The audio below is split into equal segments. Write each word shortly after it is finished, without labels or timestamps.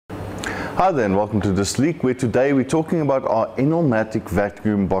Hi there and welcome to Distilling, where today we're talking about our Enolmatic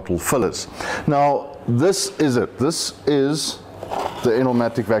vacuum bottle fillers. Now this is it. This is the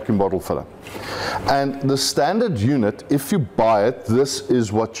Enolmatic vacuum bottle filler. And the standard unit, if you buy it, this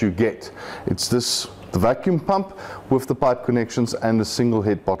is what you get. It's the vacuum pump with the pipe connections and a single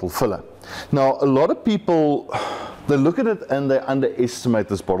head bottle filler. Now a lot of people, they look at it and they underestimate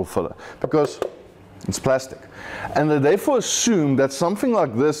this bottle filler because it's plastic, and they therefore assume that something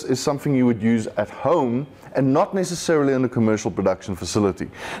like this is something you would use at home and not necessarily in a commercial production facility.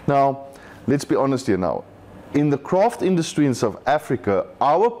 Now let's be honest here now. In the craft industry in South Africa,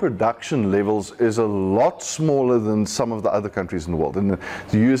 our production levels is a lot smaller than some of the other countries in the world. In the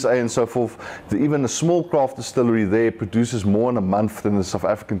USA and so forth, even a small craft distillery there produces more in a month than the South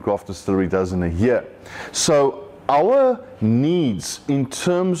African craft distillery does in a year. So our needs in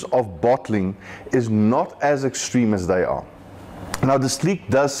terms of bottling is not as extreme as they are. Now Distilling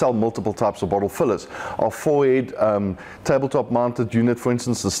does sell multiple types of bottle fillers. Our four-head tabletop mounted unit, for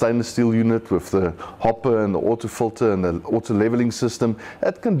instance, the stainless steel unit with the hopper and the auto filter and the auto leveling system,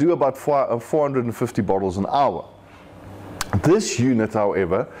 that can do about 450 bottles an hour. This unit,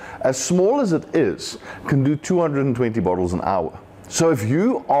 however, as small as it is, can do 220 bottles an hour. So if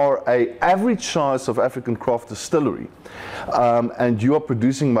you are an average size South African craft distillery and you are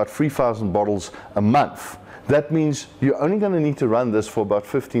producing about 3,000 bottles a month, that means you're only going to need to run this for about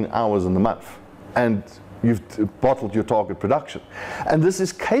 15 hours in the month, and you've bottled your target production. And this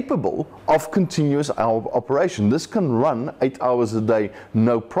is capable of continuous operation. This can run 8 hours a day,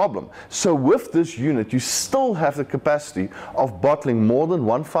 no problem. So with this unit, you still have the capacity of bottling more than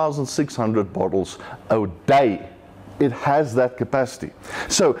 1,600 bottles a day. It has that capacity.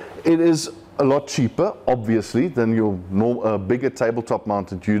 So it is a lot cheaper, obviously, than your bigger tabletop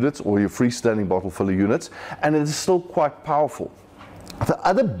mounted units or your freestanding bottle filler units, and it is still quite powerful. The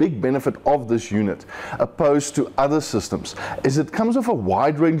other big benefit of this unit, opposed to other systems, is it comes with a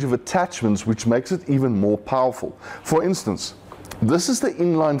wide range of attachments which makes it even more powerful. For instance, this is the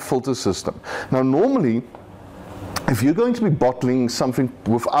inline filter system. Now normally, if you're going to be bottling something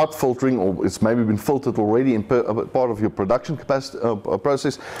without filtering, or it's maybe been filtered already in part of your production capacity,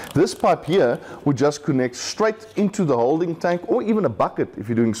 process, this pipe here would just connect straight into the holding tank, or even a bucket if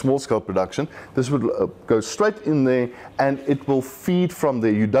you're doing small scale production. This would go straight in there and it will feed from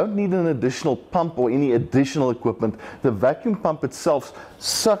there. You don't need an additional pump or any additional equipment. The vacuum pump itself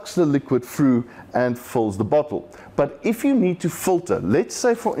sucks the liquid through and fills the bottle. But if you need to filter, let's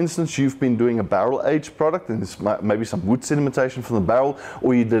say for instance you've been doing a barrel aged product and it's maybe some wood sedimentation from the barrel,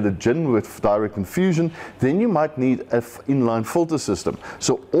 or you did a gin with direct infusion, then you might need an inline filter system.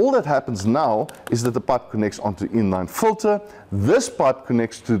 So all that happens now is that the pipe connects onto the inline filter. This pipe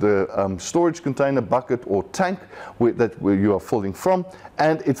connects to the storage container, bucket or tank where you are filling from,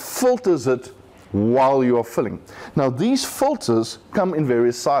 and it filters it while you are filling. Now these filters come in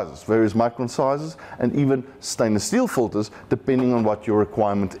various sizes, various micron sizes, and even stainless steel filters depending on what your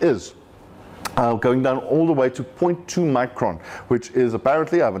requirement is. Going down all the way to 0.2 micron, which is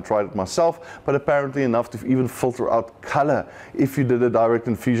apparently, I haven't tried it myself, but apparently enough to even filter out color. If you did a direct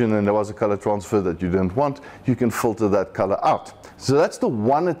infusion and there was a color transfer that you didn't want, you can filter that color out. So that's the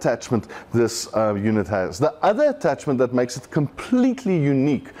one attachment this unit has. The other attachment that makes it completely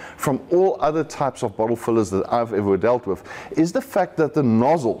unique from all other types of bottle fillers that I've ever dealt with is the fact that the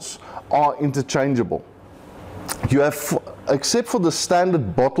nozzles are interchangeable. You have, except for the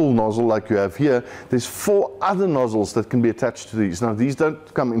standard bottle nozzle like you have here, there's 4 other nozzles that can be attached to these. Now these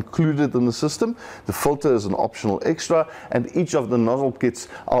don't come included in the system. The filter is an optional extra, and each of the nozzle kits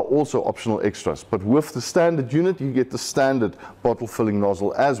are also optional extras. But with the standard unit, you get the standard bottle filling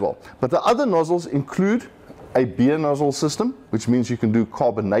nozzle as well. But the other nozzles include a beer nozzle system, which means you can do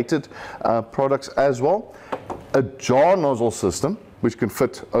carbonated products as well. A jar nozzle system, which can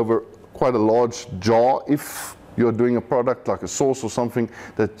fit over quite a large jar if you're doing a product like a sauce or something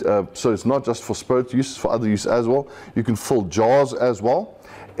that so it's not just for spirit use, it's for other use as well. You can fill jars as well.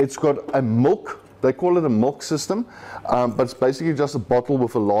 It's got a milk, they call it a milk system, but it's basically just a bottle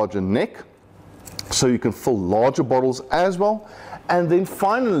with a larger neck, so you can fill larger bottles as well. And then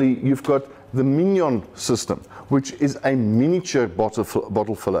finally you've got the Mignon system, which is a miniature bottle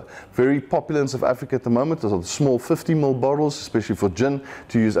filler. Very popular in South Africa at the moment. Those are the small 50 ml bottles, especially for gin,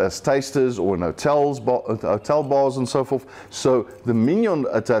 to use as tasters or in hotels, hotel bars and so forth. So the Mignon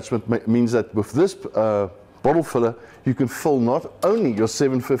attachment means that with this bottle filler, you can fill not only your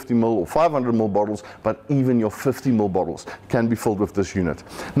 750ml or 500ml bottles, but even your 50ml bottles can be filled with this unit.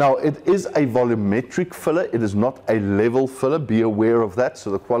 Now, it is a volumetric filler. It is not a level filler. Be aware of that. So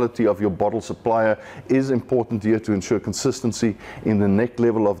the quality of your bottle supplier is important here to ensure consistency in the neck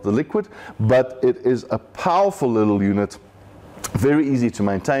level of the liquid, but it is a powerful little unit. Very easy to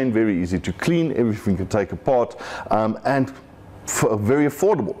maintain, very easy to clean, everything can take apart, and very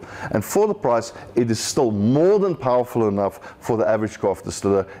affordable. And for the price, it is still more than powerful enough for the average craft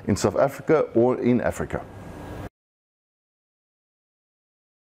distiller in South Africa or in Africa.